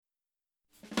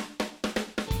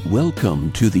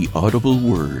Welcome to the Audible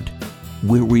Word,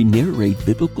 where we narrate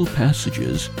biblical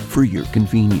passages for your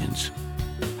convenience.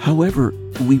 However,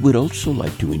 we would also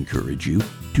like to encourage you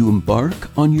to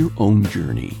embark on your own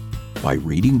journey by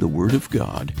reading the Word of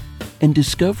God and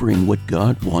discovering what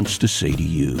God wants to say to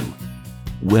you.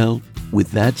 Well, with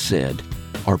that said,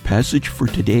 our passage for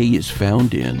today is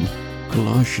found in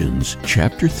Colossians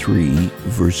chapter 3,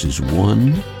 verses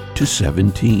 1 to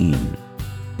 17.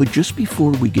 But just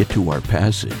before we get to our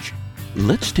passage,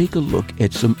 let's take a look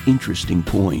at some interesting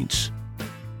points.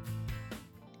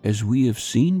 As we have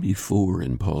seen before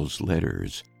in Paul's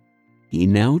letters, he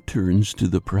now turns to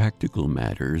the practical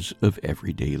matters of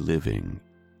everyday living.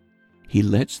 He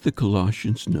lets the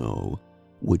Colossians know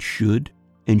what should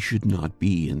and should not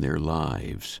be in their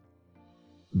lives.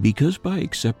 Because by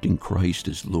accepting Christ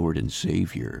as Lord and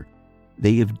Savior,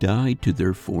 they have died to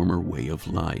their former way of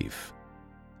life.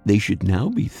 They should now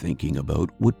be thinking about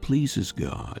what pleases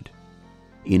God.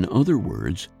 In other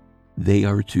words, they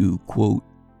are to, quote,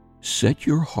 set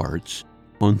your hearts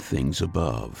on things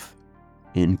above,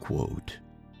 end quote.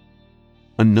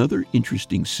 Another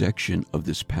interesting section of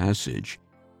this passage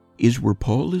is where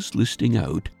Paul is listing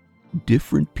out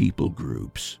different people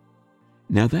groups.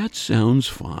 Now that sounds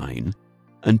fine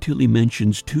until he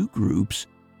mentions two groups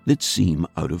that seem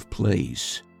out of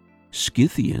place: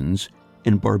 Scythians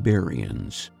and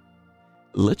barbarians.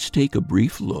 Let's take a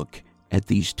brief look at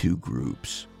these two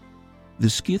groups. The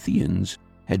Scythians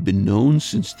had been known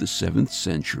since the 7th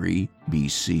century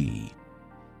BC.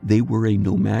 They were a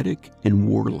nomadic and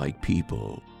warlike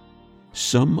people.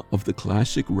 Some of the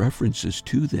classic references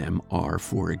to them are,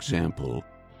 for example,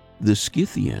 the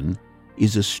Scythian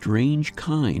is a strange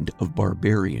kind of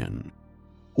barbarian,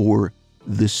 or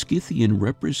the Scythian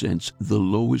represents the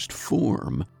lowest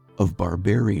form of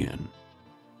barbarian.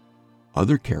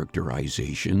 Other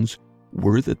characterizations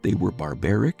were that they were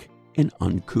barbaric and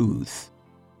uncouth,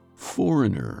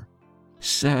 foreigner,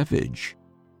 savage.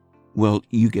 Well,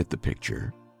 you get the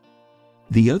picture.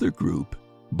 The other group,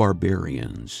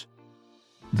 barbarians.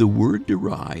 The word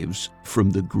derives from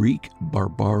the Greek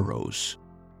barbaros.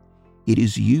 It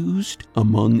is used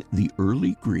among the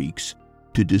early Greeks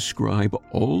to describe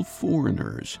all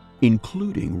foreigners,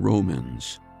 including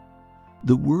Romans.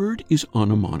 The word is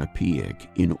onomatopoeic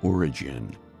in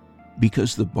origin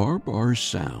because the barbar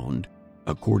sound,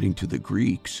 according to the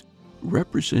Greeks,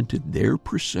 represented their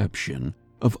perception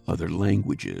of other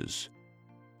languages.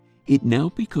 It now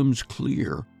becomes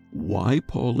clear why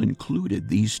Paul included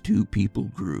these two people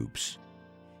groups.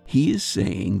 He is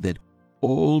saying that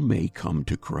all may come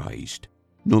to Christ,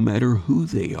 no matter who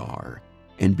they are,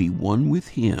 and be one with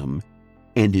Him,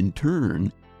 and in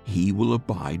turn, He will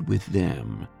abide with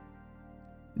them.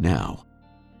 Now,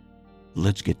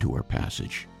 let's get to our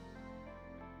passage.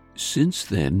 Since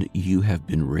then you have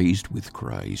been raised with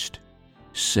Christ,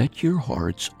 set your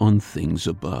hearts on things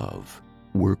above,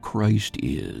 where Christ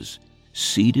is,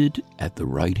 seated at the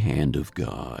right hand of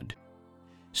God.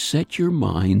 Set your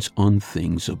minds on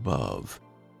things above,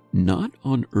 not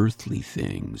on earthly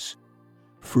things.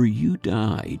 For you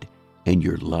died, and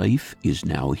your life is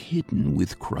now hidden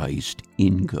with Christ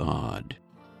in God.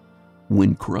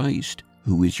 When Christ,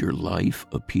 who is your life,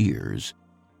 appears,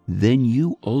 then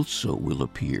you also will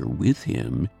appear with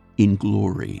Him in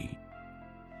glory.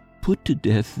 Put to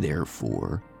death,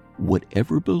 therefore,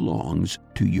 whatever belongs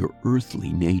to your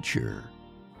earthly nature: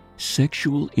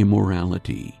 sexual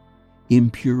immorality,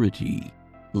 impurity,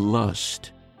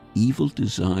 lust, evil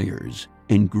desires,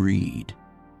 and greed,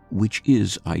 which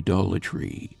is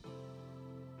idolatry.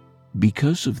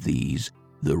 Because of these,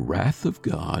 the wrath of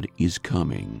God is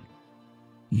coming.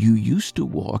 You used to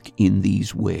walk in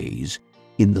these ways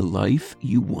in the life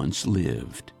you once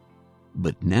lived,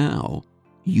 but now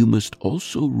you must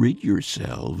also rid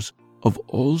yourselves of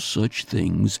all such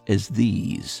things as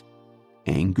these: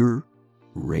 anger,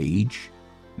 rage,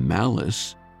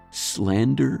 malice,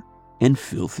 slander, and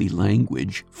filthy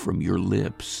language from your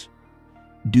lips.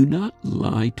 Do not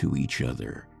lie to each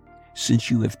other, since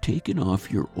you have taken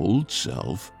off your old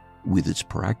self with its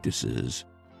practices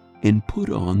and put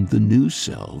on the new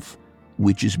self,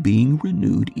 which is being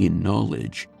renewed in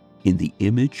knowledge in the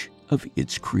image of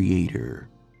its Creator.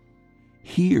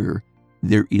 Here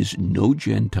there is no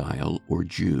Gentile or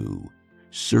Jew,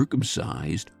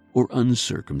 circumcised or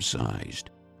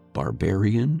uncircumcised,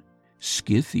 barbarian,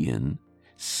 Scythian,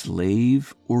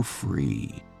 slave or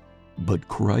free, but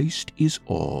Christ is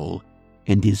all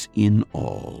and is in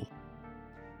all.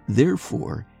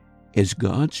 Therefore, as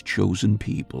God's chosen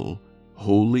people,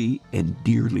 holy and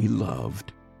dearly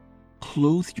loved,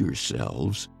 clothe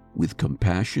yourselves with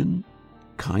compassion,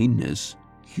 kindness,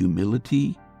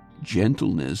 humility,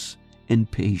 gentleness, and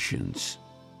patience.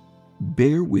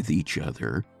 Bear with each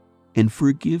other and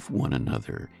forgive one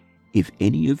another if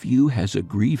any of you has a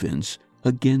grievance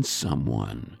against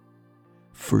someone.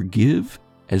 Forgive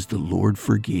as the Lord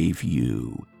forgave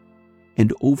you.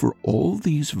 And over all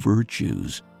these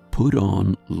virtues put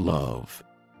on love,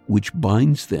 which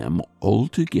binds them all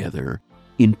together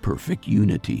in perfect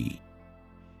unity.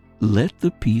 Let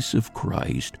the peace of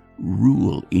Christ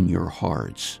rule in your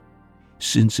hearts,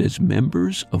 since as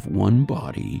members of one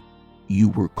body you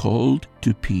were called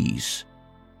to peace.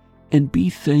 And be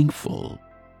thankful.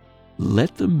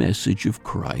 Let the message of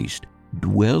Christ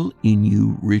dwell in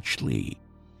you richly,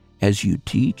 as you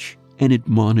teach and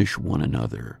admonish one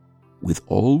another with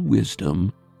all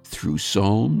wisdom through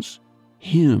psalms,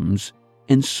 hymns,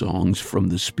 and songs from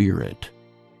the Spirit,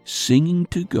 singing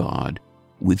to God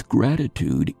with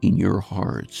gratitude in your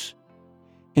hearts.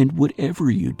 And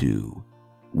whatever you do,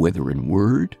 whether in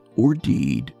word or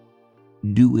deed,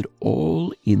 do it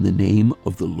all in the name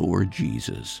of the Lord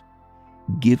Jesus,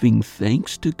 giving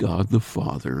thanks to God the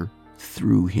Father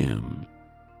through him.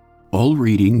 All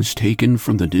readings taken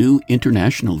from the New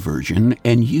International Version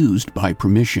and used by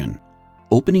permission.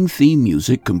 Opening theme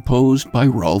music composed by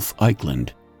Rolf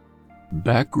Eichland.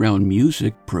 Background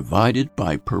music provided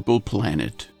by Purple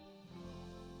Planet.